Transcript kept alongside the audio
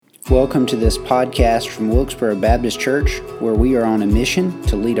Welcome to this podcast from Wilkesboro Baptist Church, where we are on a mission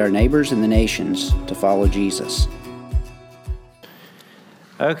to lead our neighbors and the nations to follow Jesus.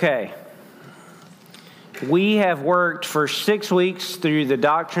 Okay. We have worked for 6 weeks through the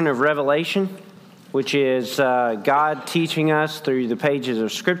doctrine of Revelation, which is God teaching us through the pages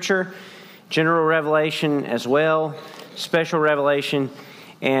of Scripture, general revelation as well, special revelation,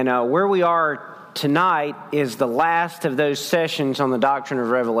 and where we are tonight is the last of those sessions on the doctrine of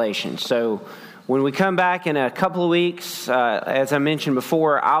Revelation. So when we come back in a couple of weeks, as I mentioned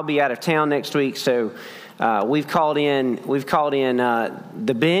before, I'll be out of town next week. So we've called in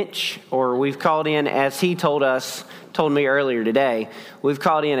the bench, or we've called in, as he told me earlier today, we've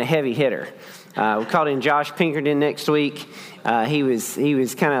called in a heavy hitter. We called in Josh Pinkerton next week. He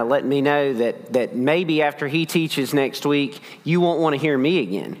was kind of letting me know that maybe after he teaches next week, you won't want to hear me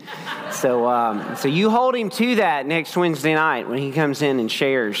again. So you hold him to that next Wednesday night when he comes in and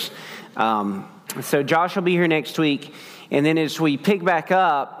shares. So Josh will be here next week. And then as we pick back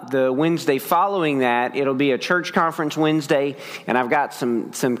up the Wednesday following that, it'll be a church conference Wednesday, and I've got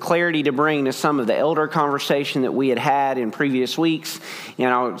some clarity to bring to some of the elder conversation that we had in previous weeks. And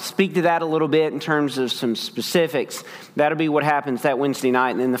I'll speak to that a little bit in terms of some specifics. That'll be what happens that Wednesday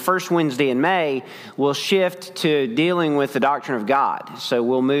night. And then the first Wednesday in May, we'll shift to dealing with the doctrine of God. So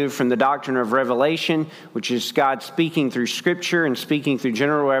we'll move from the doctrine of revelation, which is God speaking through Scripture and speaking through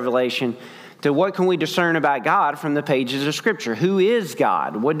general revelation, to what can we discern about God from the pages of Scripture? Who is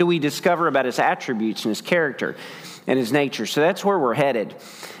God? What do we discover about His attributes and His character and His nature? So that's where we're headed.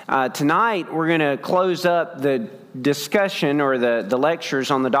 Tonight, we're going to close up the discussion or the lectures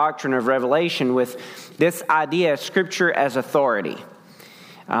on the doctrine of revelation with this idea of Scripture as authority.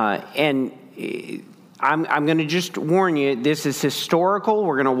 And I'm going to just warn you, this is historical.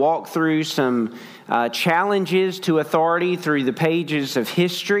 We're going to walk through some challenges to authority through the pages of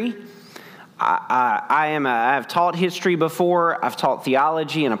history. I've taught history before. I've taught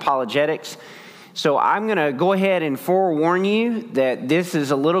theology and apologetics. So I'm going to go ahead and forewarn you that this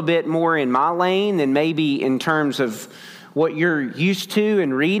is a little bit more in my lane than maybe in terms of what you're used to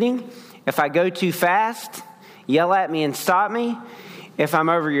in reading. If I go too fast, yell at me and stop me. If I'm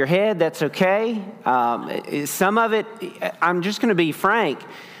over your head, that's okay. Some of it, I'm just going to be frank.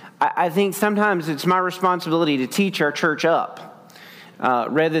 I think sometimes it's my responsibility to teach our church up.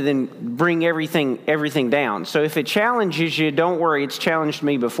 Rather than bring everything down. So if it challenges you, don't worry, it's challenged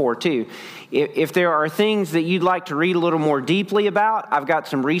me before too. If there are things that you'd like to read a little more deeply about, I've got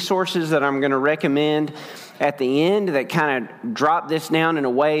some resources that I'm going to recommend at the end that kind of drop this down in a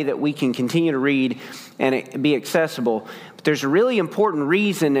way that we can continue to read and it be accessible. But there's a really important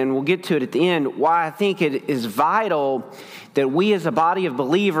reason, and we'll get to it at the end, why I think it is vital that we as a body of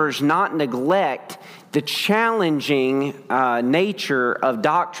believers not neglect the challenging nature of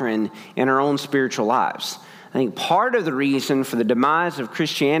doctrine in our own spiritual lives. I think part of the reason for the demise of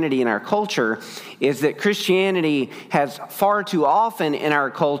Christianity in our culture is that Christianity has far too often in our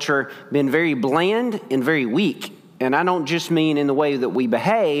culture been very bland and very weak. And I don't just mean in the way that we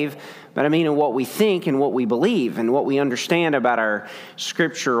behave, but I mean in what we think and what we believe and what we understand about our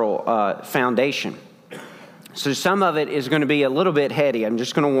scriptural foundation. So some of it is going to be a little bit heady. I'm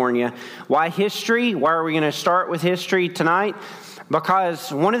just going to warn you. Why history? Why are we going to start with history tonight? Because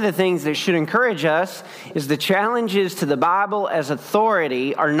one of the things that should encourage us is the challenges to the Bible as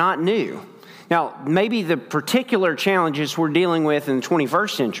authority are not new. Now, maybe the particular challenges we're dealing with in the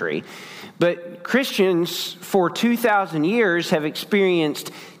 21st century, but Christians for 2,000 years have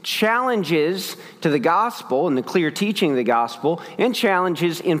experienced challenges to the gospel and the clear teaching of the gospel, and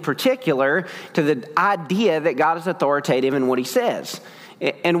challenges in particular to the idea that God is authoritative in what He says.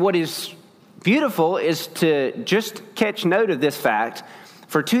 And what is beautiful is to just catch note of this fact.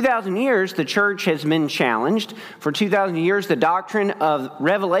 For 2,000 years, the church has been challenged. For 2,000 years, the doctrine of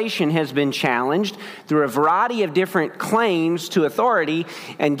revelation has been challenged through a variety of different claims to authority.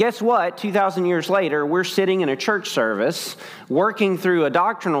 And guess what? 2,000 years later, we're sitting in a church service working through a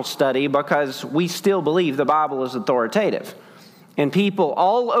doctrinal study because we still believe the Bible is authoritative. And people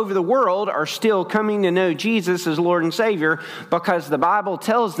all over the world are still coming to know Jesus as Lord and Savior because the Bible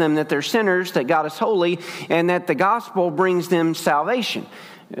tells them that they're sinners, that God is holy, and that the gospel brings them salvation.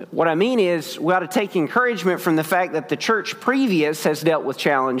 What I mean is we ought to take encouragement from the fact that the church previous has dealt with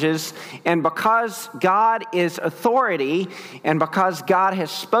challenges, and because God is authority and because God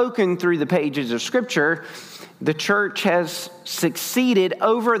has spoken through the pages of Scripture, the church has succeeded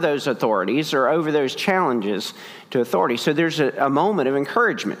over those authorities or over those challenges to authority. So there's a moment of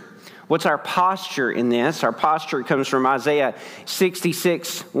encouragement. What's our posture in this? Our posture comes from Isaiah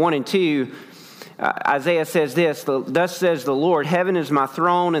 66, 1 and 2. Isaiah says this, "Thus says the Lord, heaven is my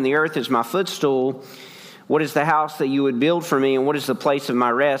throne and the earth is my footstool. What is the house that you would build for me, and what is the place of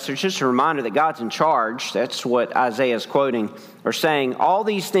my rest?" It's just a reminder that God's in charge. That's what Isaiah is quoting or saying. "All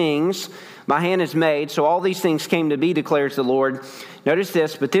these things my hand has made, so all these things came to be, declares the Lord." Notice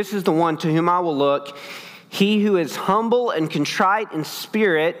this, "But this is the one to whom I will look, he who is humble and contrite in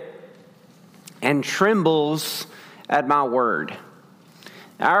spirit and trembles at my word."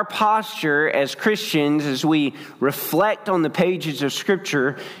 Our posture as Christians, as we reflect on the pages of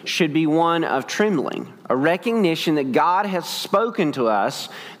Scripture, should be one of trembling, a recognition that God has spoken to us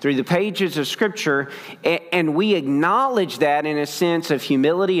through the pages of Scripture, and we acknowledge that in a sense of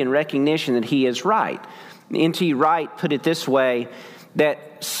humility and recognition that He is right. N.T. Wright put it this way, that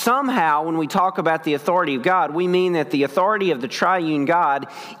somehow when we talk about the authority of God, we mean that the authority of the triune God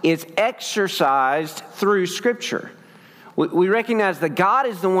is exercised through Scripture. We recognize that God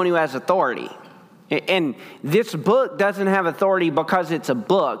is the one who has authority. And this book doesn't have authority because it's a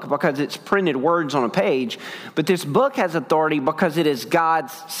book, because it's printed words on a page. But this book has authority because it is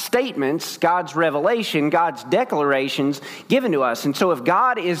God's statements, God's revelation, God's declarations given to us. And so if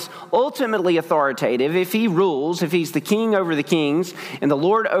God is ultimately authoritative, if He rules, if He's the king over the kings and the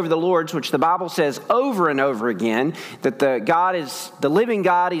Lord over the lords, which the Bible says over and over again, that God is the living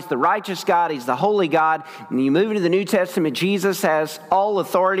God, He's the righteous God, He's the holy God. When you move into the New Testament, Jesus has all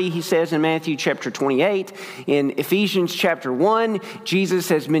authority, He says in Matthew chapter 28. In Ephesians chapter 1, Jesus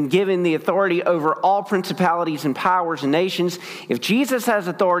has been given the authority over all principalities and powers and nations. If Jesus has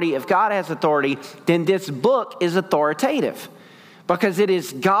authority, if God has authority, then this book is authoritative because it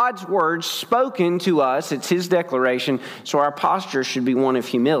is God's word spoken to us. It's His declaration, so our posture should be one of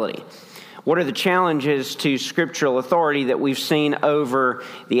humility. What are the challenges to scriptural authority that we've seen over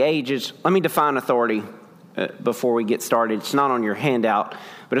the ages? Let me define authority before we get started. It's not on your handout.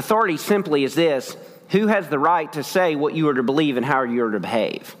 But authority simply is this: who has the right to say what you are to believe and how you are to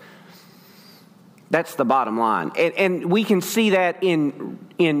behave? That's the bottom line. And we can see that in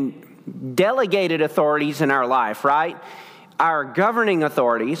delegated authorities in our life, right? Our governing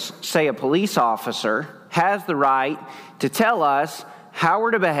authorities, say a police officer, has the right to tell us how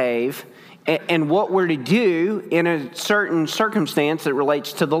we're to behave and what we're to do in a certain circumstance that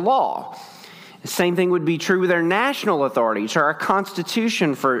relates to the law. The same thing would be true with our national authorities or our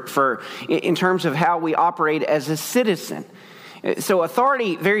Constitution for in terms of how we operate as a citizen. So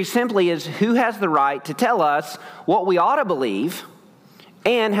authority, very simply, is who has the right to tell us what we ought to believe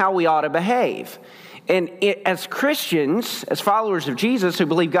and how we ought to behave. And as Christians, as followers of Jesus who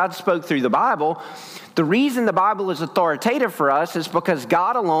believe God spoke through the Bible, the reason the Bible is authoritative for us is because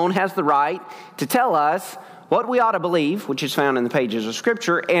God alone has the right to tell us what we ought to believe, which is found in the pages of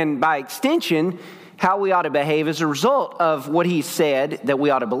Scripture, and by extension, how we ought to behave as a result of what He said that we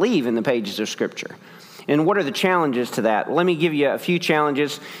ought to believe in the pages of Scripture. And what are the challenges to that? Let me give you a few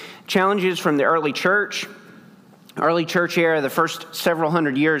challenges. Challenges from the early church era, the first several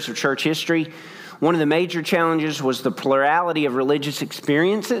hundred years of church history. One of the major challenges was the plurality of religious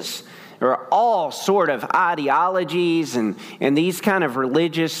experiences. There are all sort of ideologies and these kind of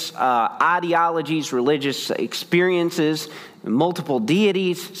religious ideologies, religious experiences, multiple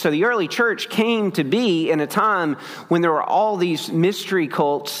deities. So the early church came to be in a time when there were all these mystery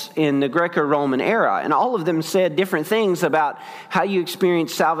cults in the Greco-Roman era, and all of them said different things about how you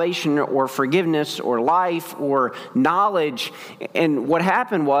experience salvation or forgiveness or life or knowledge. And what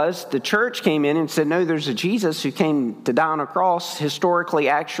happened was the church came in and said, no, there's a Jesus who came to die on a cross historically,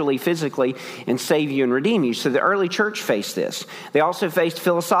 actually, physically, and save you and redeem you. So the early church faced this. They also faced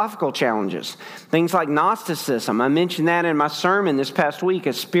philosophical challenges, things like Gnosticism. I mentioned that in my sermon this past week,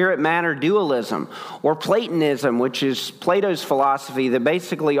 as spirit-matter dualism, or Platonism, which is Plato's philosophy that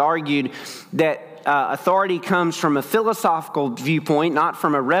basically argued that authority comes from a philosophical viewpoint, not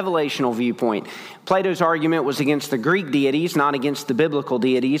from a revelational viewpoint. Plato's argument was against the Greek deities, not against the biblical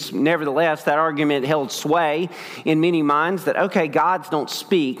deities. Nevertheless, that argument held sway in many minds that, okay, gods don't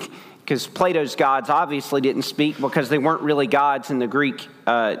speak, because Plato's gods obviously didn't speak because they weren't really gods in the Greek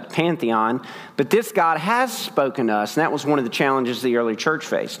pantheon. But this God has spoken to us, and that was one of the challenges the early church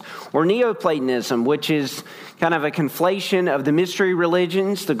faced. Or Neoplatonism, which is kind of a conflation of the mystery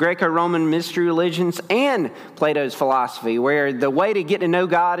religions, the Greco-Roman mystery religions, and Plato's philosophy, where the way to get to know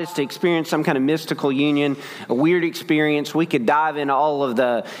God is to experience some kind of mystical union, a weird experience. We could dive into all of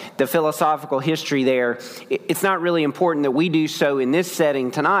the philosophical history there. It's not really important that we do so in this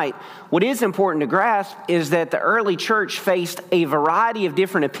setting tonight. What is important to grasp is that the early church faced a variety of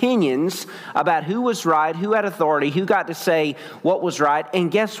different opinions about who was right, who had authority, who got to say what was right.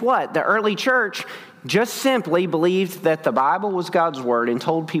 And guess what? The early church just simply believed that the Bible was God's word and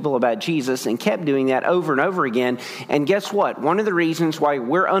told people about Jesus and kept doing that over and over again. And guess what? One of the reasons why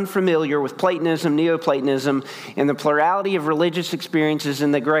we're unfamiliar with Platonism, Neoplatonism, and the plurality of religious experiences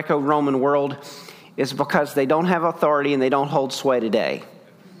in the Greco-Roman world is because they don't have authority and they don't hold sway today.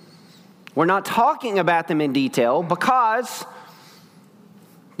 We're not talking about them in detail because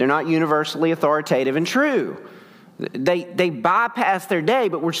they're not universally authoritative and true. They bypass their day,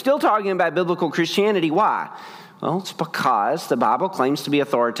 but we're still talking about biblical Christianity. Why? Well, it's because the Bible claims to be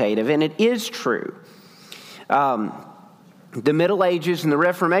authoritative, and it is true. The Middle Ages and the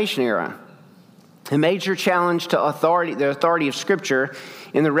Reformation era, a major challenge to the authority of Scripture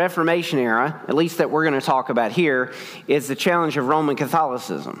in the Reformation era, at least that we're going to talk about here, is the challenge of Roman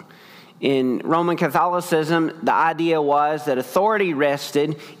Catholicism. In Roman Catholicism, the idea was that authority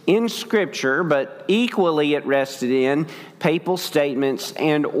rested in Scripture, but equally it rested in papal statements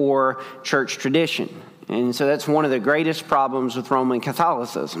and or church tradition. And so that's one of the greatest problems with Roman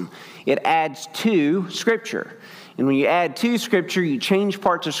Catholicism. It adds to Scripture. And when you add to Scripture, you change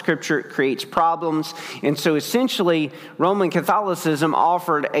parts of Scripture, it creates problems. And so essentially, Roman Catholicism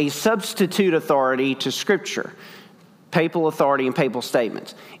offered a substitute authority to Scripture. Papal authority and papal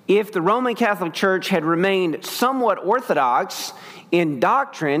statements. If the Roman Catholic Church had remained somewhat orthodox in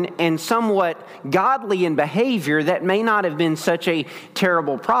doctrine and somewhat godly in behavior, that may not have been such a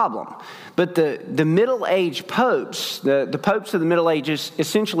terrible problem. But the Middle Age popes, the popes of the Middle Ages,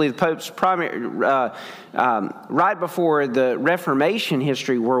 essentially the popes right before the Reformation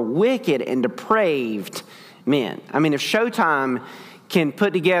history, were wicked and depraved men. I mean, if Showtime can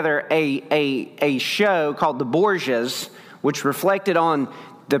put together a show called The Borgias, which reflected on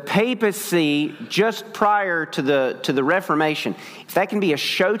the papacy just prior to the Reformation. If that can be a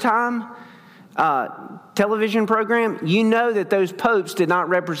Showtime television program, you know that those popes did not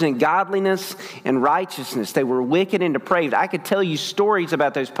represent godliness and righteousness. They were wicked and depraved. I could tell you stories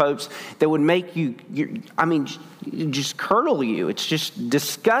about those popes that would make just curdle you. It's just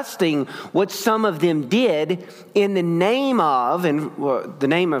disgusting what some of them did in the name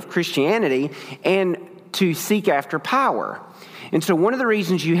of Christianity and to seek after power. And so one of the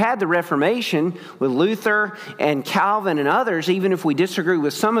reasons you had the Reformation with Luther and Calvin and others, even if we disagree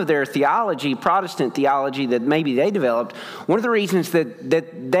with some of their theology, Protestant theology that maybe they developed, one of the reasons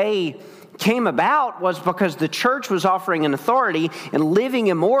that they came about was because the church was offering an authority and living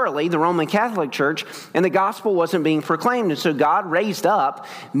immorally, the Roman Catholic Church, and the gospel wasn't being proclaimed. And so God raised up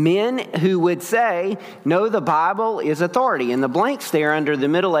men who would say, no, the Bible is authority. And the blanks there under the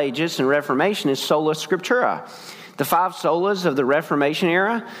Middle Ages and Reformation is sola scriptura. The five solas of the Reformation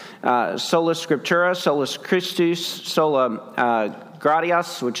era, sola scriptura, solus Christus, sola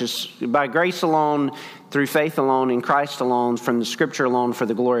gratias, which is by grace alone, through faith alone, in Christ alone, from the Scripture alone, for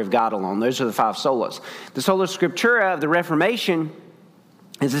the glory of God alone. Those are the five solas. The sola scriptura of the Reformation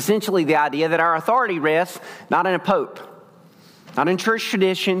is essentially the idea that our authority rests not in a pope, not in church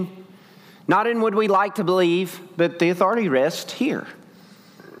tradition, not in what we like to believe, but the authority rests here.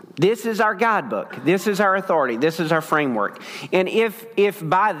 This is our guidebook. This is our authority. This is our framework. And if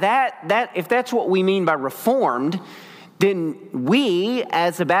by if that's what we mean by reformed, then we,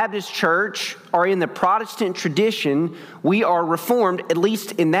 as a Baptist church, are in the Protestant tradition. We are reformed, at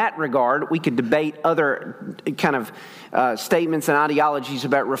least in that regard. We could debate other kind of statements and ideologies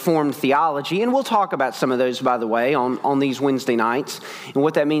about Reformed theology, and we'll talk about some of those, by the way, on these Wednesday nights, and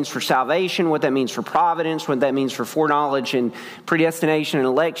what that means for salvation, what that means for providence, what that means for foreknowledge and predestination and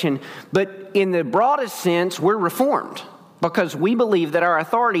election. But in the broadest sense, we're Reformed because we believe that our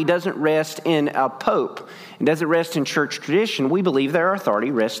authority doesn't rest in a pope. It doesn't rest in church tradition. We believe that our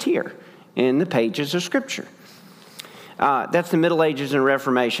authority rests here in the pages of Scripture. That's the Middle Ages and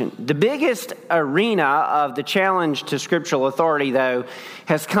Reformation. The biggest arena of the challenge to scriptural authority, though,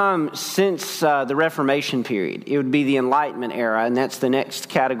 has come since the Reformation period. It would be the Enlightenment era, and that's the next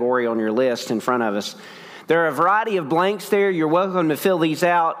category on your list in front of us. There are a variety of blanks there. You're welcome to fill these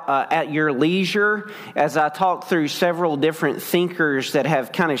out at your leisure as I talk through several different thinkers that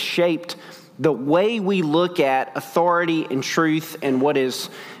have kind of shaped the way we look at authority and truth and what is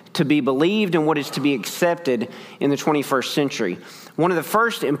to be believed and what is to be accepted in the 21st century. One of the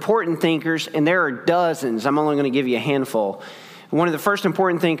first important thinkers, and there are dozens, I'm only going to give you a handful. One of the first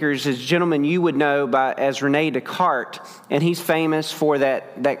important thinkers is a gentleman you would know as René Descartes, and he's famous for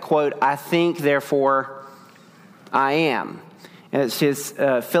that quote, "I think, therefore I am." And it's his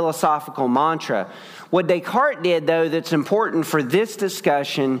philosophical mantra. What Descartes did, though, that's important for this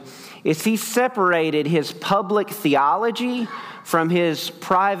discussion is he separated his public theology from his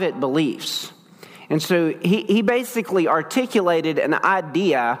private beliefs. And so he basically articulated an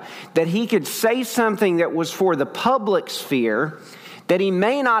idea that he could say something that was for the public sphere that he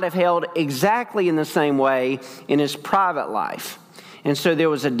may not have held exactly in the same way in his private life. And so there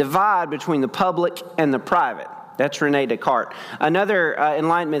was a divide between the public and the private. That's René Descartes. Another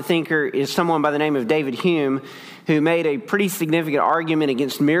Enlightenment thinker is someone by the name of David Hume, who made a pretty significant argument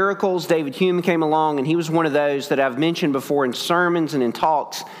against miracles. David Hume came along, and he was one of those that I've mentioned before in sermons and in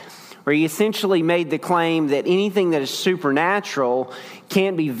talks, where he essentially made the claim that anything that is supernatural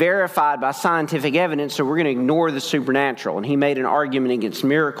can't be verified by scientific evidence, so we're going to ignore the supernatural. And he made an argument against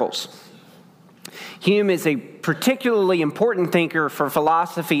miracles. Hume is a particularly important thinker for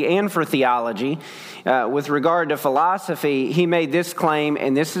philosophy and for theology. With regard to philosophy, he made this claim,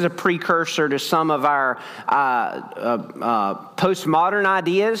 and this is a precursor to some of our postmodern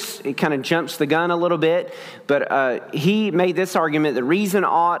ideas. It kind of jumps the gun a little bit, but he made this argument that reason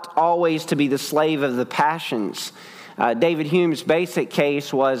ought always to be the slave of the passions. David Hume's basic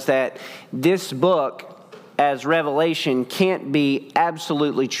case was that this book, as Revelation, can't be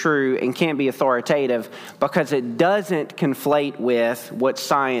absolutely true and can't be authoritative because it doesn't conflate with what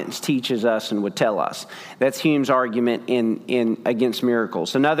science teaches us and would tell us. That's Hume's argument in against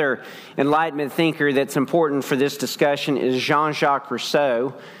miracles. Another Enlightenment thinker that's important for this discussion is Jean-Jacques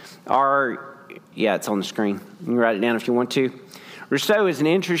Rousseau. It's on the screen. You can write it down if you want to. Rousseau is an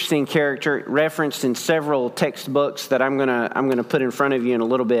interesting character referenced in several textbooks that I'm gonna put in front of you in a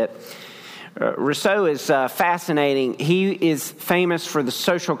little bit. Rousseau is fascinating. He is famous for the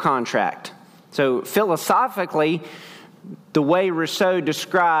social contract. So philosophically, the way Rousseau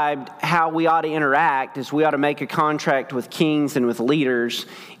described how we ought to interact is we ought to make a contract with kings and with leaders.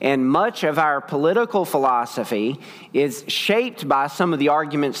 And much of our political philosophy is shaped by some of the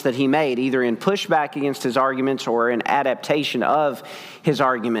arguments that he made, either in pushback against his arguments or in adaptation of his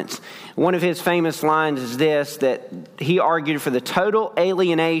arguments. One of his famous lines is this, that he argued for the total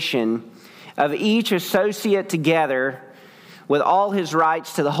alienation of each associate together with all his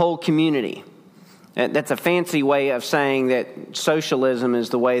rights to the whole community. That's a fancy way of saying that socialism is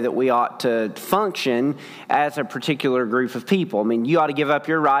the way that we ought to function as a particular group of people. I mean, you ought to give up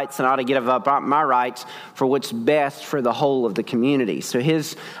your rights and I ought to give up my rights for what's best for the whole of the community. So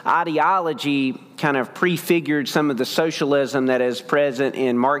his ideology kind of prefigured some of the socialism that is present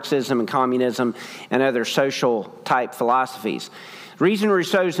in Marxism and communism and other social type philosophies. The reason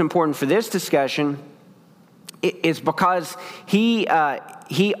Rousseau is important for this discussion is because he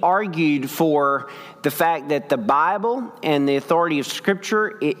argued for the fact that the Bible and the authority of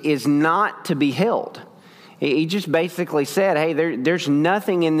Scripture is not to be held. He just basically said, hey, there's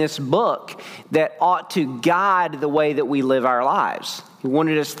nothing in this book that ought to guide the way that we live our lives. He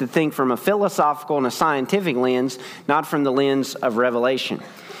wanted us to think from a philosophical and a scientific lens, not from the lens of revelation.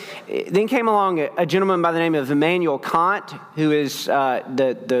 Then came along a gentleman by the name of Immanuel Kant, who is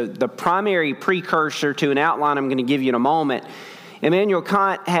the primary precursor to an outline I'm going to give you in a moment. Immanuel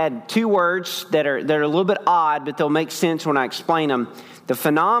Kant had two words that are a little bit odd, but they'll make sense when I explain them. The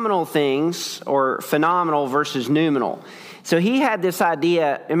phenomenal things, or phenomenal versus noumenal. So he had this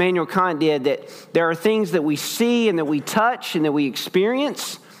idea, Immanuel Kant did, that there are things that we see and that we touch and that we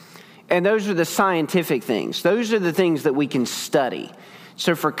experience, and those are the scientific things. Those are the things that we can study.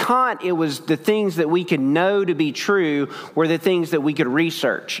 So for Kant, it was the things that we could know to be true were the things that we could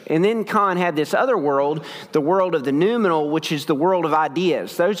research. And then Kant had this other world, the world of the noumenal, which is the world of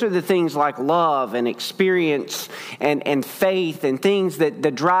ideas. Those are the things like love and experience and faith and things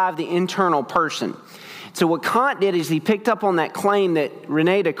that drive the internal person. So what Kant did is he picked up on that claim that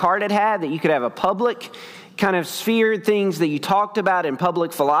René Descartes had, that you could have a public kind of sphere, things that you talked about in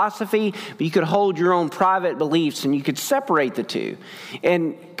public philosophy, but you could hold your own private beliefs and you could separate the two.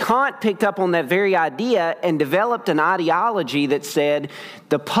 And Kant picked up on that very idea and developed an ideology that said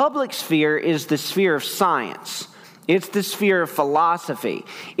the public sphere is the sphere of science. It's the sphere of philosophy.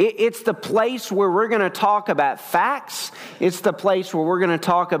 It's the place where we're going to talk about facts. It's the place where we're going to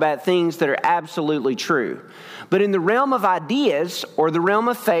talk about things that are absolutely true. But in the realm of ideas or the realm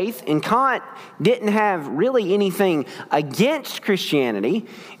of faith, and Kant didn't have really anything against Christianity.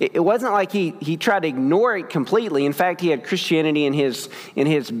 It wasn't like he tried to ignore it completely. In fact, he had Christianity in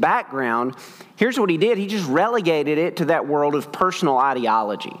his background. Here's what he did. He just relegated it to that world of personal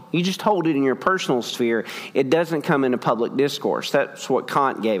ideology. You just hold it in your personal sphere. It doesn't come into public discourse. That's what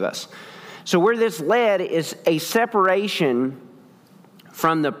Kant gave us. So where this led is a separation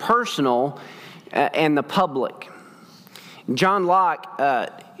from the personal and the public. John Locke,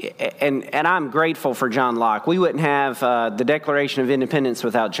 and I'm grateful for John Locke. We wouldn't have the Declaration of Independence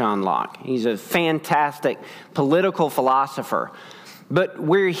without John Locke. He's a fantastic political philosopher. But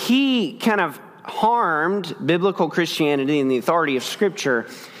where he kind of harmed biblical Christianity and the authority of Scripture.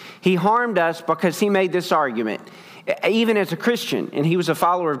 He harmed us because he made this argument, even as a Christian, and he was a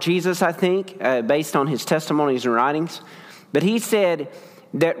follower of Jesus, I think, based on his testimonies and writings. But he said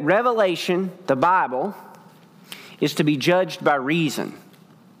that Revelation, the Bible, is to be judged by reason.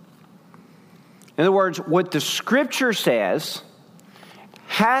 In other words, what the Scripture says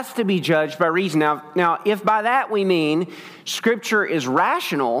has to be judged by reason. Now, if by that we mean Scripture is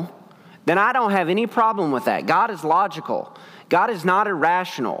rational, then I don't have any problem with that. God is logical. God is not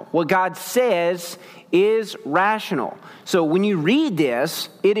irrational. What God says is rational. So when you read this,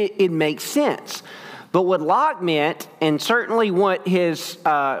 it makes sense. But what Locke meant, and certainly what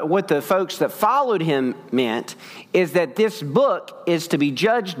the folks that followed him meant, is that this book is to be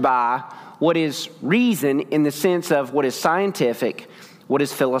judged by what is reason in the sense of what is scientific, what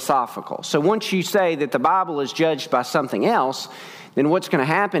is philosophical. So once you say that the Bible is judged by something else, then what's going to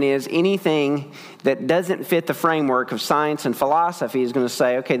happen is anything that doesn't fit the framework of science and philosophy is going to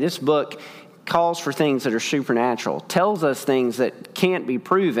say, okay, this book calls for things that are supernatural, tells us things that can't be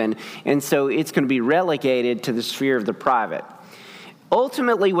proven, and so it's going to be relegated to the sphere of the private.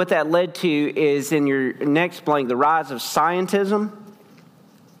 Ultimately, what that led to is in your next blank, the rise of scientism.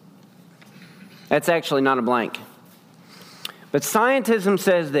 That's actually not a blank. But scientism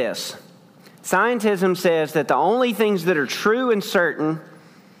says this. Scientism says that the only things that are true and certain,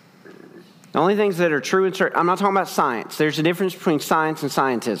 I'm not talking about science. There's a difference between science and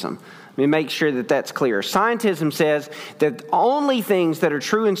scientism. Let me make sure that that's clear. Scientism says that only things that are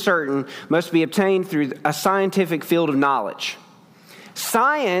true and certain must be obtained through a scientific field of knowledge.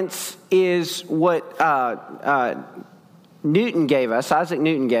 Science is what Isaac Newton gave us,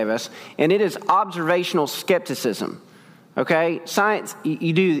 and it is observational skepticism. Okay, science,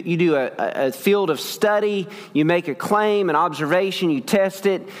 you do a field of study, you make a claim, an observation, you test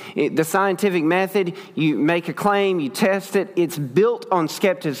it. The scientific method, you make a claim, you test it. It's built on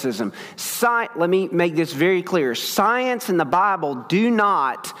skepticism. Let me make this very clear. Science and the Bible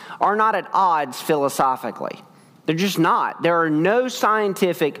are not at odds philosophically. They're just not. There are no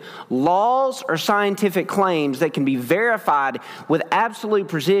scientific laws or scientific claims that can be verified with absolute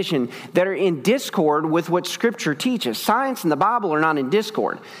precision that are in discord with what Scripture teaches. Science and the Bible are not in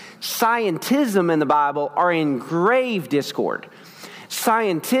discord. Scientism and the Bible are in grave discord.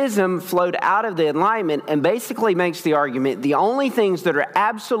 Scientism flowed out of the Enlightenment and basically makes the argument the only things that are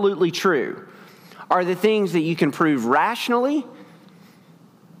absolutely true are the things that you can prove rationally.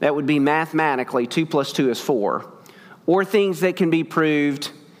 That would be mathematically, 2 plus 2 is 4. Or things that can be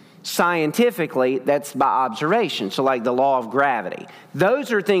proved scientifically, that's by observation. So like the law of gravity.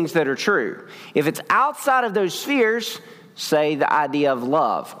 Those are things that are true. If it's outside of those spheres, say the idea of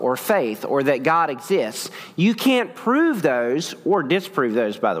love or faith or that God exists, you can't prove those or disprove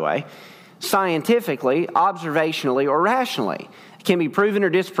those, by the way, scientifically, observationally, or rationally. Can be proven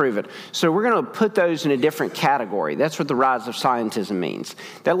or disproven. So we're going to put those in a different category. That's what the rise of scientism means.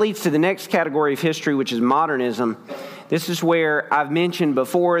 That leads to the next category of history, which is modernism. This is where I've mentioned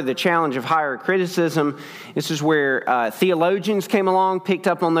before the challenge of higher criticism. This is where theologians came along, picked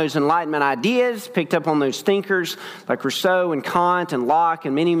up on those Enlightenment ideas, picked up on those thinkers like Rousseau and Kant and Locke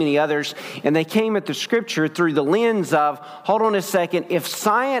and many, many others, and they came at the Scripture through the lens of, hold on a second, if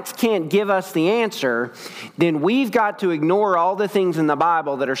science can't give us the answer, then we've got to ignore all the things in the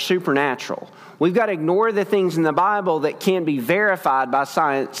Bible that are supernatural. We've got to ignore the things in the Bible that can't be verified by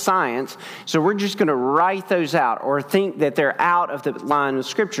science. So we're just going to write those out or think that they're out of the line of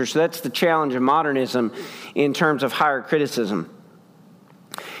Scripture. So that's the challenge of modernism in terms of higher criticism.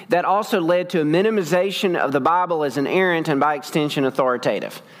 That also led to a minimization of the Bible as inerrant and by extension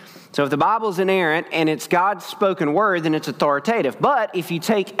authoritative. So if the Bible is inerrant and it's God's spoken word, then it's authoritative. But if you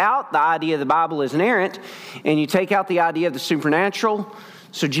take out the idea the Bible is inerrant and you take out the idea of the supernatural,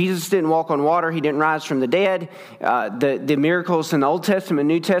 so Jesus didn't walk on water, he didn't rise from the dead, the miracles in the Old Testament,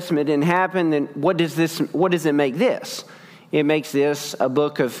 New Testament didn't happen, then what does it make this? It makes this a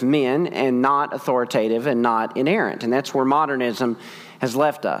book of men and not authoritative and not inerrant. And that's where modernism has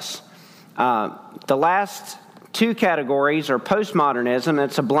left us. The last two categories are postmodernism.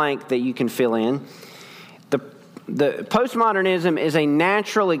 That's a blank that you can fill in. The postmodernism is a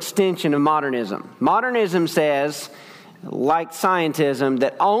natural extension of modernism. Modernism says, like scientism,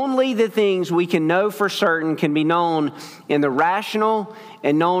 that only the things we can know for certain can be known in the rational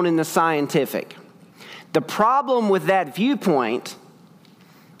and known in the scientific. The problem with that viewpoint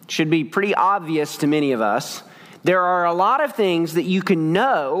should be pretty obvious to many of us. There are a lot of things that you can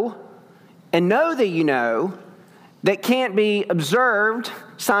know and know that you know that can't be observed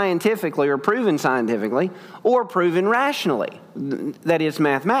scientifically or proven scientifically or proven rationally, that is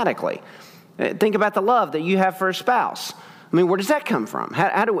mathematically. Think about the love that you have for a spouse. I mean, where does that come from?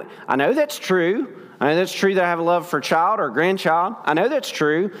 How do we? I know that's true. I know that's true that I have a love for a child or a grandchild. I know that's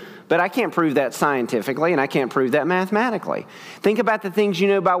true, but I can't prove that scientifically, and I can't prove that mathematically. Think about the things you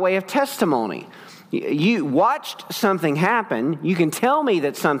know by way of testimony. You watched something happen. You can tell me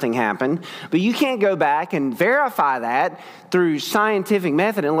that something happened, but you can't go back and verify that through scientific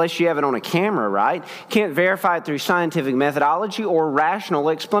method unless you have it on a camera, right? Can't verify it through scientific methodology or rational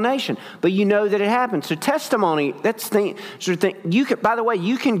explanation, but you know that it happened. So testimony, that's the sort of thing. You can, by the way,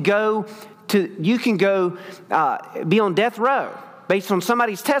 you can go be on death row based on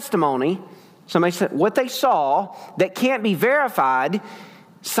somebody's testimony. Somebody said what they saw that can't be verified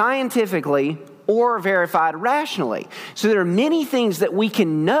scientifically or verified rationally. So there are many things that we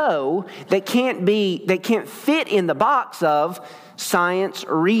can know that can't fit in the box of science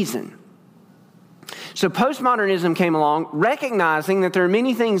or reason. So postmodernism came along recognizing that there are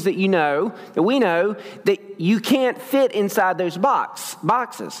many things that we know, that you can't fit inside those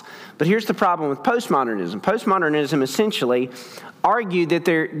boxes. But here's the problem with postmodernism. Postmodernism essentially argued that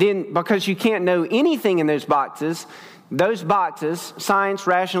because you can't know anything in those boxes, science,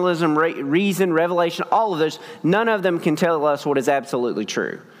 rationalism, reason, revelation, all of those, none of them can tell us what is absolutely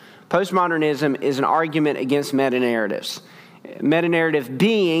true. Postmodernism is an argument against meta-narratives. Meta-narrative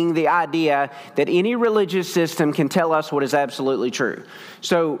being the idea that any religious system can tell us what is absolutely true.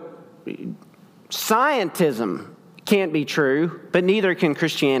 So scientism can't be true, but neither can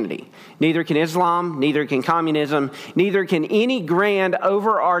Christianity. Neither can Islam, neither can communism, neither can any grand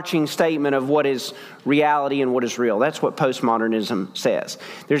overarching statement of what is reality and what is real. That's what postmodernism says.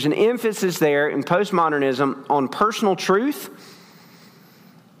 There's an emphasis there in postmodernism on personal truth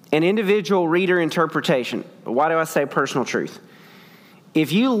and individual reader interpretation. Why do I say personal truth?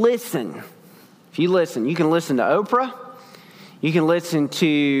 If you listen, you can listen to Oprah. You can listen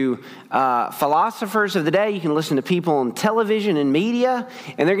to philosophers of the day. You can listen to people on television and media,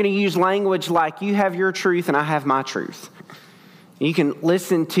 and they're going to use language like, you have your truth and I have my truth. You can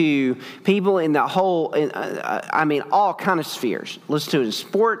listen to people in the whole, all kind of spheres. Listen to it in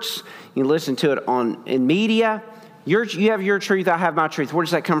sports. You can listen to it in media. You have your truth, I have my truth. Where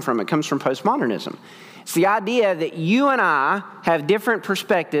does that come from? It comes from postmodernism. It's the idea that you and I have different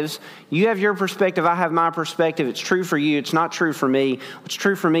perspectives. You have your perspective, I have my perspective. It's true for you, it's not true for me. What's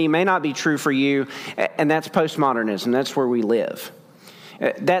true for me may not be true for you. And that's postmodernism. That's where we live.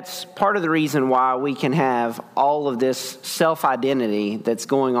 That's part of the reason why we can have all of this self-identity that's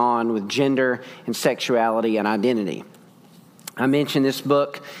going on with gender and sexuality and identity. I mentioned this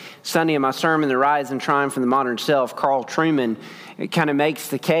book Sunday in my sermon, The Rise and Triumph of the Modern Self. Carl Trueman, it kind of makes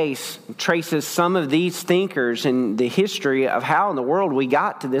the case, traces some of these thinkers in the history of how in the world we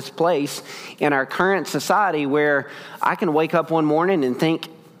got to this place in our current society where I can wake up one morning and think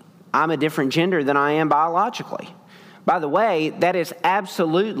I'm a different gender than I am biologically. By the way, that is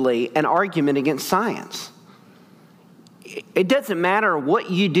absolutely an argument against science. It doesn't matter what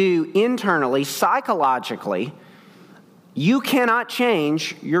you do internally, psychologically, you cannot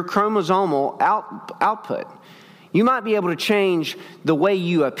change your chromosomal output. You might be able to change the way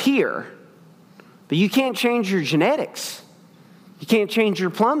you appear, but you can't change your genetics. You can't change your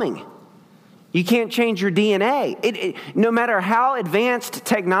plumbing. You can't change your DNA. No matter how advanced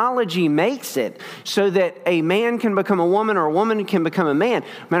technology makes it so that a man can become a woman or a woman can become a man,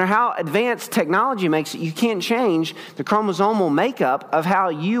 no matter how advanced technology makes it, you can't change the chromosomal makeup of how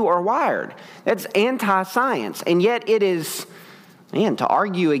you are wired. That's anti-science. And yet it is, to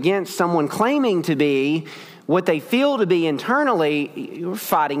argue against someone claiming to be what they feel to be internally, you're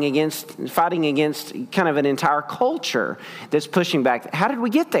fighting against kind of an entire culture that's pushing back. How did we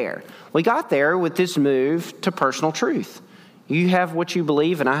get there? We got there with this move to personal truth. You have what you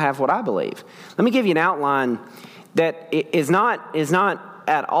believe and I have what I believe. Let me give you an outline that is not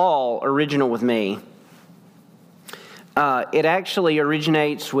at all original with me. It actually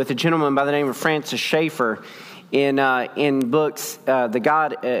originates with a gentleman by the name of Francis Schaeffer in books,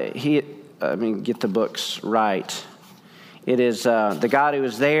 Let me get the books right. It is The God Who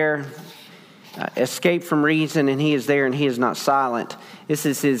Is There, Escape from Reason, and He Is There and He Is Not Silent. This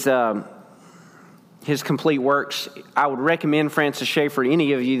is his complete works. I would recommend Francis Schaeffer to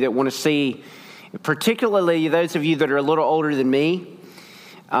any of you that want to see, particularly those of you that are a little older than me.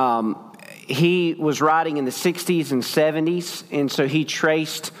 He was writing in the 60s and 70s, and so he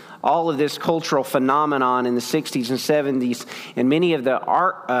traced all of this cultural phenomenon in the 60s and 70s, and many of the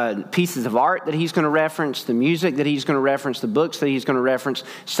art pieces of art that he's going to reference, the music that he's going to reference, the books that he's going to reference,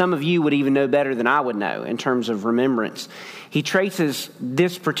 some of you would even know better than I would know in terms of remembrance. He traces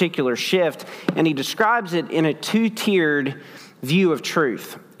this particular shift, and he describes it in a two-tiered view of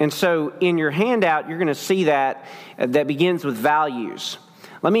truth. And so in your handout, you're going to see that begins with values.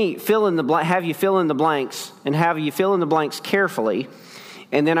 Let me have you fill in the blanks, and have you fill in the blanks carefully.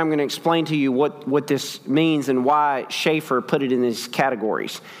 And then I'm going to explain to you what this means and why Schaeffer put it in these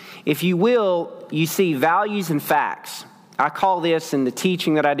categories. If you will, you see values and facts. I call this, in the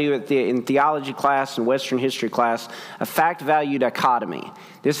teaching that I do in theology class and Western history class, a fact-value dichotomy.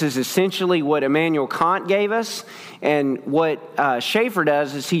 This is essentially what Immanuel Kant gave us, and what Schaeffer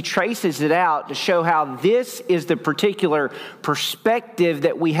does is he traces it out to show how this is the particular perspective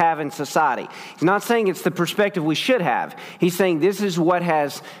that we have in society. He's not saying it's the perspective we should have. He's saying this is what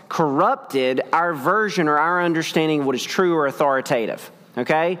has corrupted our version or our understanding of what is true or authoritative.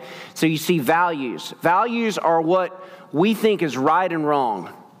 Okay? So you see values. Values are what we think is right and wrong.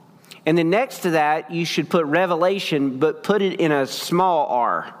 And then next to that, you should put revelation, but put it in a small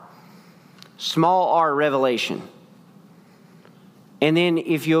r. Small r, revelation. And then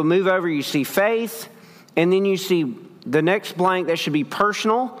if you'll move over, you see faith. And then you see the next blank, that should be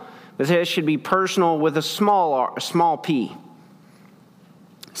personal. But that should be personal with a small r, a small p.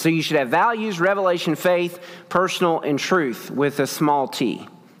 So you should have values, revelation, faith, personal, and truth with a small t.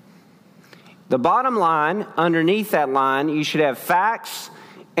 The bottom line, underneath that line, you should have facts,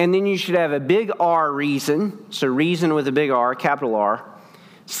 and then you should have a big R, reason. So reason with a big R, capital R.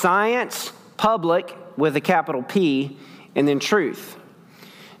 Science, public with a capital P, and then truth.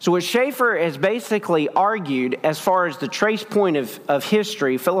 So what Schaeffer has basically argued as far as the trace point of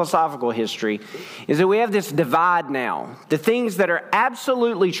history, philosophical history, is that we have this divide now. The things that are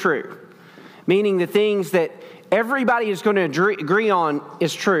absolutely true, meaning the things that everybody is going to agree on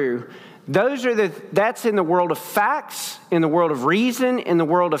is true, that's in the world of facts, in the world of reason, in the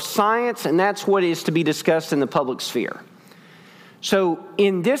world of science, and that's what is to be discussed in the public sphere. So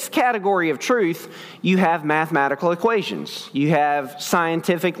in this category of truth, you have mathematical equations. You have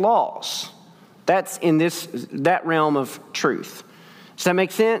scientific laws. That's in that realm of truth. Does that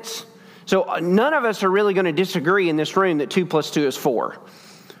make sense? So none of us are really going to disagree in this room that 2 + 2 is 4.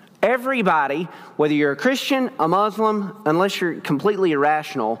 Everybody, whether you're a Christian, a Muslim, unless you're completely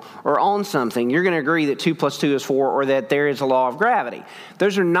irrational or on something, you're going to agree that 2 + 2 is 4 or that there is a law of gravity.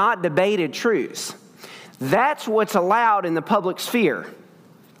 Those are not debated truths. That's what's allowed in the public sphere.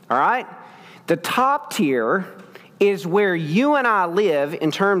 All right? The top tier is where you and I live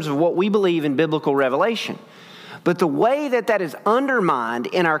in terms of what we believe in biblical revelation. But the way that is undermined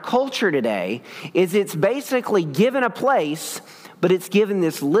in our culture today is it's basically given a place, but it's given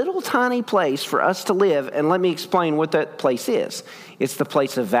this little tiny place for us to live. And let me explain what that place is. It's the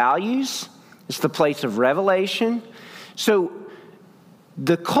place of values. It's the place of revelation. So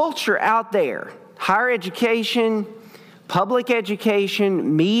the culture out there, higher education, public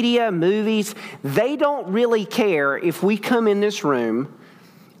education, media, movies, they don't really care if we come in this room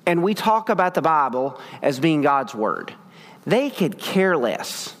and we talk about the Bible as being God's Word. They could care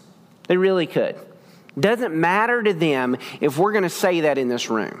less. They really could. Doesn't matter to them if we're going to say that in this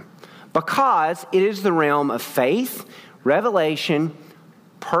room, because it is the realm of faith, revelation,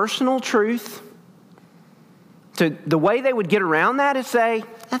 personal truth. So the way they would get around that is say,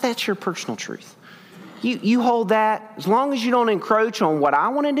 that's your personal truth. You hold that. As long as you don't encroach on what I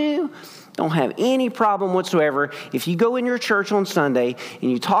want to do, don't have any problem whatsoever. If you go in your church on Sunday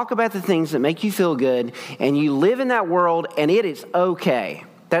and you talk about the things that make you feel good and you live in that world and it is okay.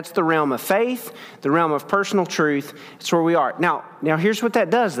 That's the realm of faith, the realm of personal truth. It's where we are. Now here's what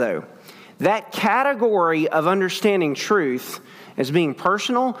that does, though. That category of understanding truth as being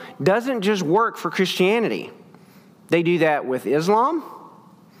personal doesn't just work for Christianity. They do that with Islam.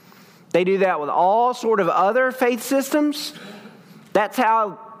 They do that with all sort of other faith systems. That's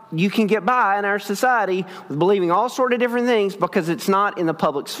how you can get by in our society with believing all sort of different things because it's not in the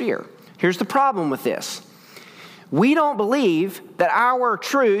public sphere. Here's the problem with this. We don't believe that our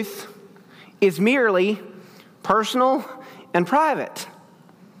truth is merely personal and private.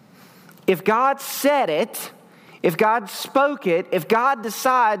 If God said it, if God spoke it, if God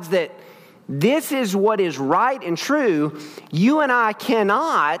decides that this is what is right and true, you and I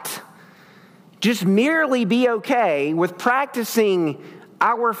cannot just merely be okay with practicing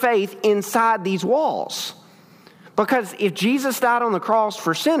our faith inside these walls. Because if Jesus died on the cross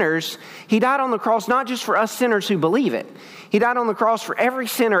for sinners, he died on the cross not just for us sinners who believe it. He died on the cross for every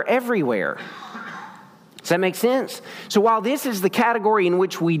sinner everywhere. Does that make sense? So while this is the category in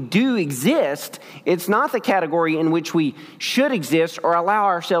which we do exist, it's not the category in which we should exist or allow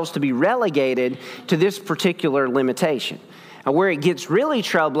ourselves to be relegated to this particular limitation. And where it gets really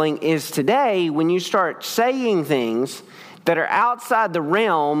troubling is today when you start saying things that are outside the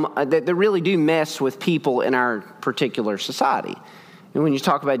realm that really do mess with people in our particular society. And when you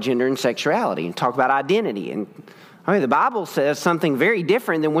talk about gender and sexuality and talk about identity, and the Bible says something very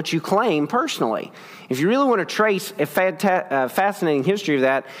different than what you claim personally. If you really want to trace a fascinating history of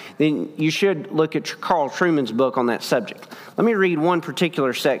that, then you should look at Carl Trueman's book on that subject. Let me read one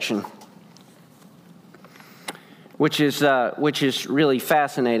particular section, which is really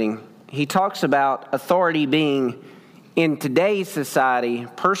fascinating. He talks about authority being, in today's society,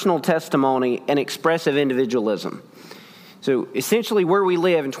 personal testimony and expressive individualism. So essentially where we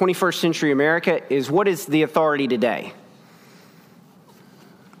live in 21st century America is, what is the authority today?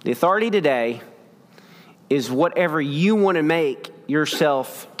 The authority today is whatever you want to make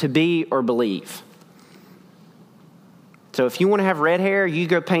yourself to be or believe. So if you want to have red hair, you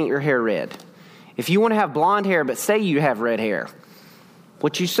go paint your hair red. If you want to have blonde hair but say you have red hair,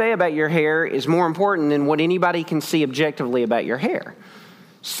 what you say about your hair is more important than what anybody can see objectively about your hair.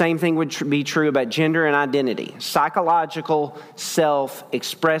 Same thing would be true about gender and identity. Psychological,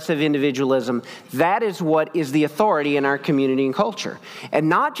 self-expressive individualism, that is what is the authority in our community and culture. And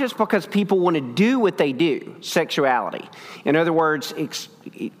not just because people want to do what they do, sexuality. In other words,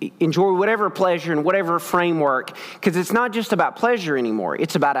 enjoy whatever pleasure and whatever framework, because it's not just about pleasure anymore,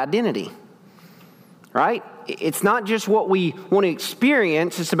 it's about identity. Right? It's not just what we want to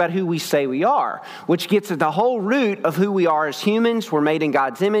experience, it's about who we say we are, which gets at the whole root of who we are as humans. We're made in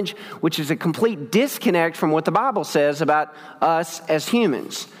God's image, which is a complete disconnect from what the Bible says about us as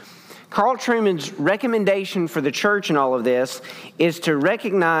humans. Carl Trueman's recommendation for the church in all of this is to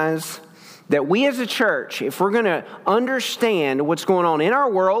recognize that we as a church, if we're going to understand what's going on in our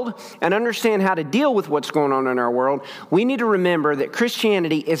world and understand how to deal with what's going on in our world, we need to remember that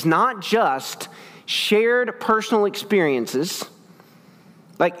Christianity is not just shared personal experiences.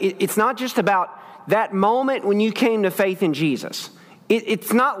 Like, it's not just about that moment when you came to faith in Jesus.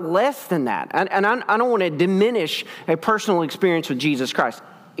 It's not less than that. And I don't want to diminish a personal experience with Jesus Christ.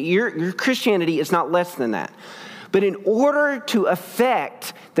 Your Christianity is not less than that. But in order to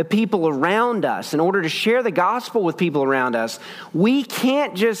affect the people around us, in order to share the gospel with people around us, we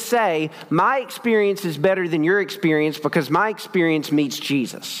can't just say, my experience is better than your experience because my experience meets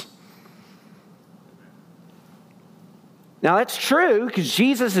Jesus. Now, that's true because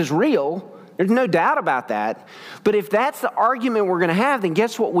Jesus is real. There's no doubt about that. But if that's the argument we're going to have, then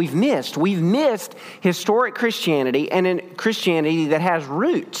guess what we've missed? We've missed historic Christianity and a Christianity that has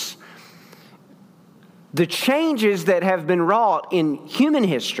roots. The changes that have been wrought in human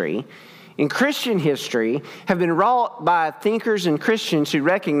history, in Christian history, have been wrought by thinkers and Christians who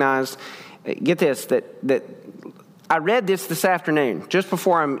recognize, get this, that I read this afternoon, just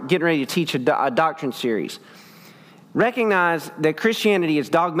before I'm getting ready to teach a doctrine series. Recognize that Christianity is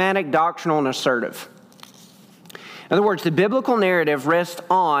dogmatic, doctrinal, and assertive. In other words, the biblical narrative rests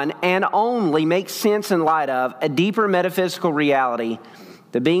on and only makes sense in light of a deeper metaphysical reality,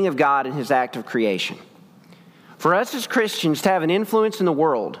 the being of God and His act of creation. For us as Christians to have an influence in the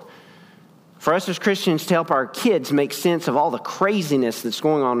world, for us as Christians to help our kids make sense of all the craziness that's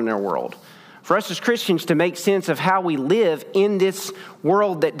going on in our world, for us as Christians to make sense of how we live in this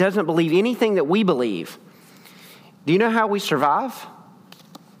world that doesn't believe anything that we believe, do you know how we survive?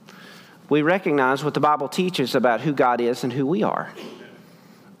 We recognize what the Bible teaches about who God is and who we are.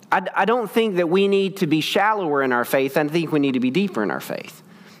 I don't think that we need to be shallower in our faith. I think we need to be deeper in our faith.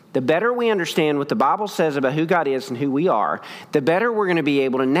 The better we understand what the Bible says about who God is and who we are, the better we're going to be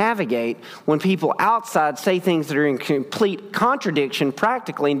able to navigate when people outside say things that are in complete contradiction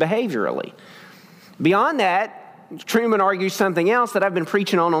practically and behaviorally. Beyond that, Trueman argues something else that I've been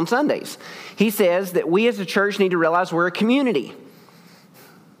preaching on Sundays. He says that we as a church need to realize we're a community.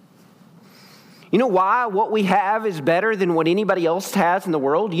 You know why what we have is better than what anybody else has in the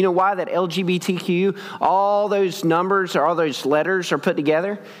world? You know why that LGBTQ, all those numbers or all those letters are put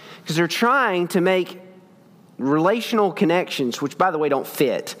together? Because they're trying to make relational connections, which, by the way, don't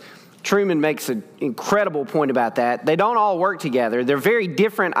fit. Trueman makes an incredible point about that. They don't all work together. They're very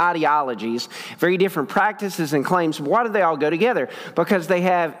different ideologies, very different practices and claims. Why do they all go together? Because they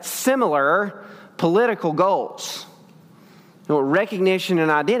have similar political goals. Recognition and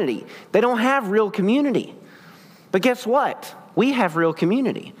identity. They don't have real community. But guess what? We have real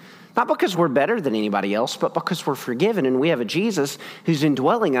community. Not because we're better than anybody else, but because we're forgiven and we have a Jesus who's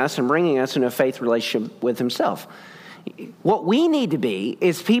indwelling us and bringing us into a faith relationship with Himself. What we need to be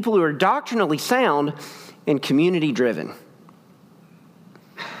is people who are doctrinally sound and community driven.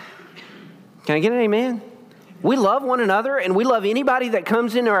 Can I get an amen? We love one another and we love anybody that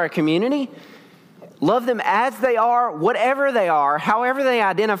comes into our community. Love them as they are, whatever they are, however they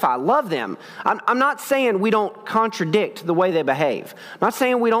identify. Love them. I'm not saying we don't contradict the way they behave. I'm not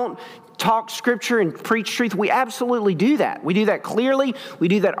saying we don't talk Scripture and preach truth. We absolutely do that. We do that clearly. We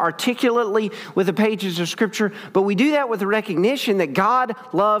do that articulately with the pages of Scripture. But we do that with the recognition that God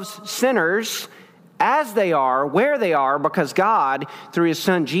loves sinners as they are, where they are, because God, through His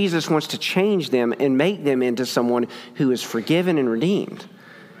Son Jesus, wants to change them and make them into someone who is forgiven and redeemed.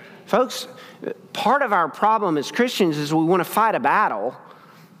 Folks, part of our problem as Christians is we want to fight a battle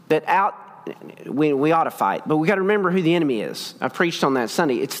that we ought to fight. But we got to remember who the enemy is. I preached on that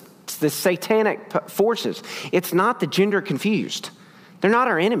Sunday. It's the satanic forces. It's not the gender confused. They're not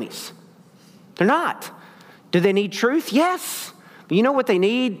our enemies. They're not. Do they need truth? Yes. But you know what they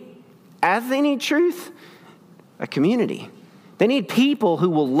need as they need truth? A community. They need people who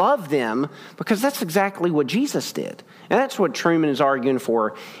will love them, because that's exactly what Jesus did. And that's what Truman is arguing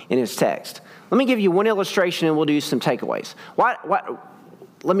for in his text. Let me give you one illustration and we'll do some takeaways.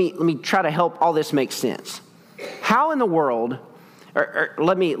 Let me try to help all this make sense. How in the world, or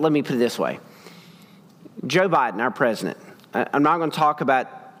let me put it this way. Joe Biden, our president, I'm not going to talk about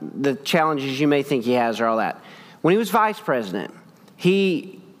the challenges you may think he has or all that. When he was vice president,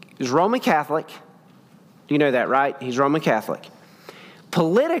 he is Roman Catholic. Do you know that, right? He's Roman Catholic.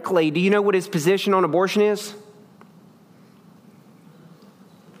 Politically, do you know what his position on abortion is?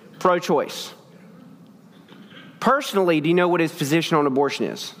 Pro-choice. Personally, do you know what his position on abortion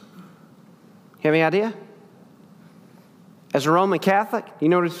is? You have any idea? As a Roman Catholic, do you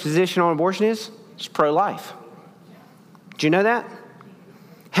know what his position on abortion is? It's pro-life. Do you know that?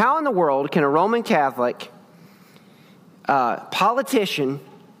 How in the world can a Roman Catholic politician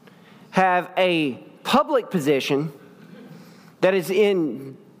have a public position that is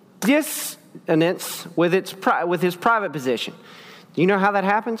in dissonance with his private position? Do you know how that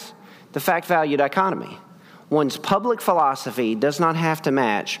happens? The fact-value dichotomy. One's public philosophy does not have to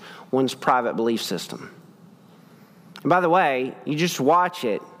match one's private belief system. And by the way, you just watch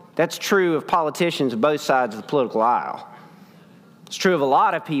it. That's true of politicians of both sides of the political aisle. It's true of a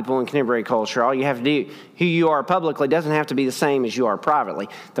lot of people in contemporary culture. All you have to do, who you are publicly, doesn't have to be the same as you are privately.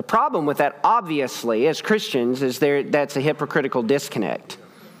 The problem with that, obviously, as Christians, is that's a hypocritical disconnect.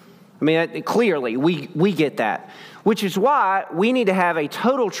 I mean, clearly, we get that. Which is why we need to have a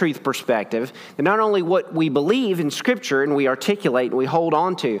total truth perspective, that not only what we believe in Scripture and we articulate and we hold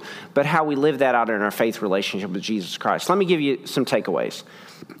on to, but how we live that out in our faith relationship with Jesus Christ. Let me give you some takeaways.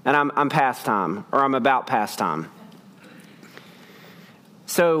 And I'm past time, or I'm about past time.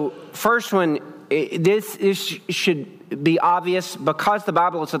 So, first one, this should be obvious. Because the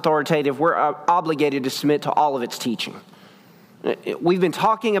Bible is authoritative, we're obligated to submit to all of its teaching. We've been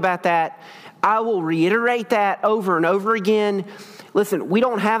talking about that. I will reiterate that over and over again. Listen, we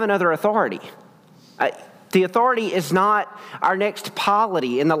don't have another authority. The authority is not our next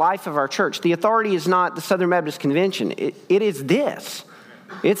polity in the life of our church. The authority is not the Southern Baptist Convention. It is this.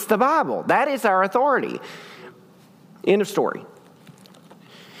 It's the Bible. That is our authority. End of story.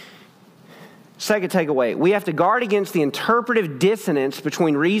 Second takeaway, we have to guard against the interpretive dissonance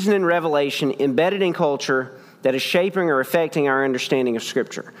between reason and revelation embedded in culture that is shaping or affecting our understanding of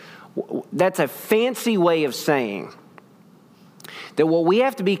Scripture. That's a fancy way of saying that what we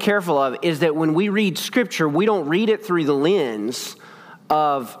have to be careful of is that when we read Scripture, we don't read it through the lens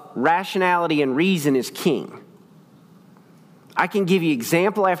of rationality and reason is king. I can give you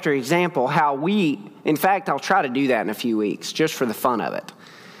example after example how in fact, I'll try to do that in a few weeks just for the fun of it.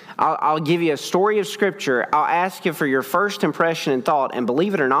 I'll give you a story of Scripture. I'll ask you for your first impression and thought. And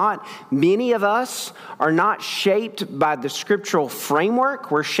believe it or not, many of us are not shaped by the scriptural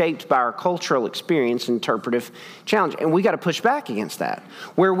framework. We're shaped by our cultural experience and interpretive challenge. And we got to push back against that.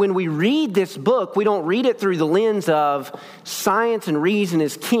 Where when we read this book, we don't read it through the lens of science and reason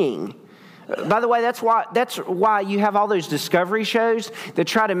is king. By the way, that's why you have all those discovery shows that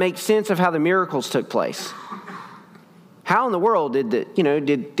try to make sense of how the miracles took place. How in the world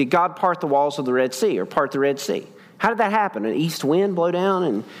did God part the walls of the Red Sea or part the Red Sea? How did that happen? An east wind blow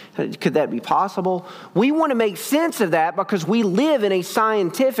down? And could that be possible? We want to make sense of that because we live in a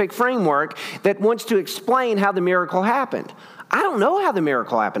scientific framework that wants to explain how the miracle happened. I don't know how the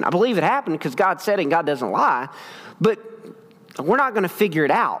miracle happened. I believe it happened because God said it and God doesn't lie. But we're not going to figure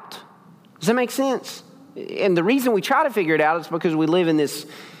it out. Does that make sense? And the reason we try to figure it out is because we live in this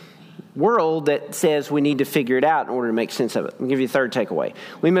world that says we need to figure it out in order to make sense of it. I'll give you a third takeaway.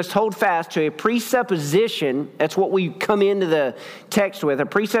 We must hold fast to a presupposition. That's what we come into the text with, a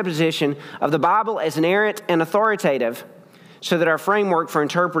presupposition of the Bible as inerrant and authoritative so that our framework for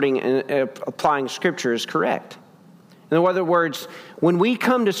interpreting and applying Scripture is correct. In other words, when we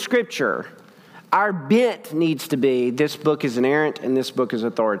come to Scripture, our bent needs to be, this book is inerrant and this book is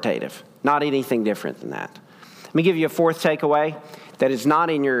authoritative. Not anything different than that. Let me give you a fourth takeaway that is not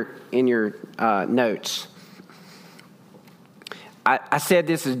in your notes. I said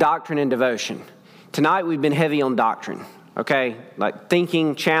this is doctrine and devotion. Tonight we've been heavy on doctrine, okay? Like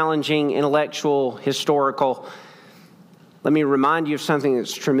thinking, challenging, intellectual, historical. Let me remind you of something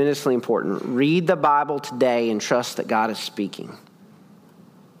that's tremendously important. Read the Bible today and trust that God is speaking.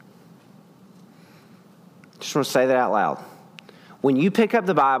 Just want to say that out loud. When you pick up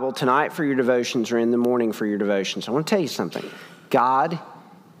the Bible tonight for your devotions or in the morning for your devotions, I want to tell you something. God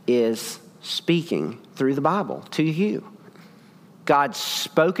is speaking through the Bible to you. God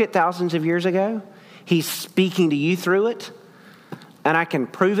spoke it thousands of years ago. He's speaking to you through it. And I can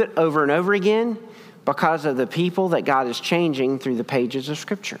prove it over and over again because of the people that God is changing through the pages of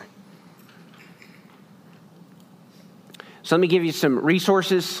Scripture. So let me give you some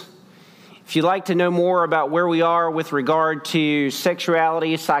resources. If you'd like to know more about where we are with regard to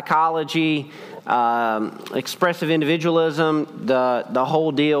sexuality, psychology, expressive individualism, the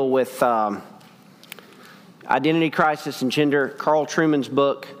whole deal with identity crisis and gender, Carl Trueman's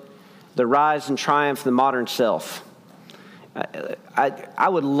book, The Rise and Triumph of the Modern Self. I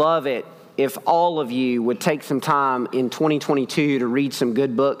would love it if all of you would take some time in 2022 to read some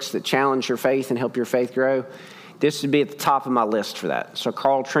good books that challenge your faith and help your faith grow. This would be at the top of my list for that. So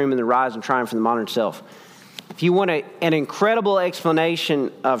Carl Trueman, The Rise and Triumph of the Modern Self. If you want an incredible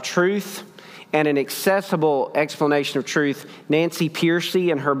explanation of truth and an accessible explanation of truth, Nancy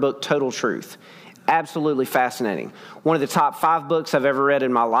Pearcey and her book, Total Truth. Absolutely fascinating. One of the top 5 books I've ever read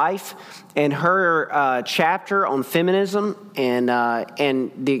in my life. And her chapter on feminism and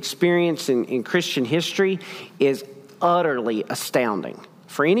the experience in Christian history is utterly astounding.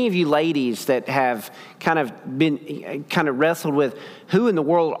 For any of you ladies that have kind of wrestled with who in the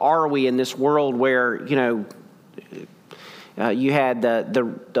world are we in this world where, you had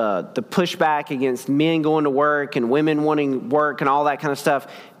the pushback against men going to work and women wanting work and all that kind of stuff.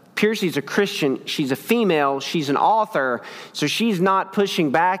 Pearcey's a Christian. She's a female. She's an author. So she's not pushing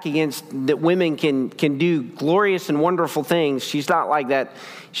back against that women can do glorious and wonderful things. She's not like that.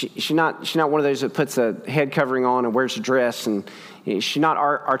 She's not one of those that puts a head covering on and wears a dress. And she's not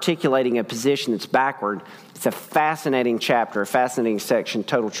articulating a position that's backward. It's a fascinating chapter, a fascinating section,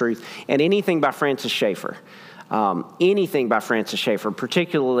 Total Truth. And anything by Francis Schaeffer.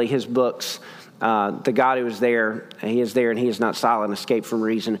 Particularly his books, The God Who Is There, He Is There and He Is Not Silent, Escape from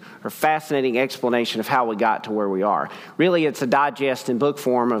Reason, are a fascinating explanation of how we got to where we are. Really, it's a digest in book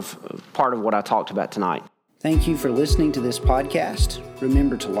form of part of what I talked about tonight. Thank you for listening to this podcast.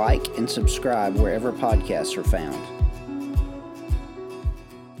 Remember to like and subscribe wherever podcasts are found.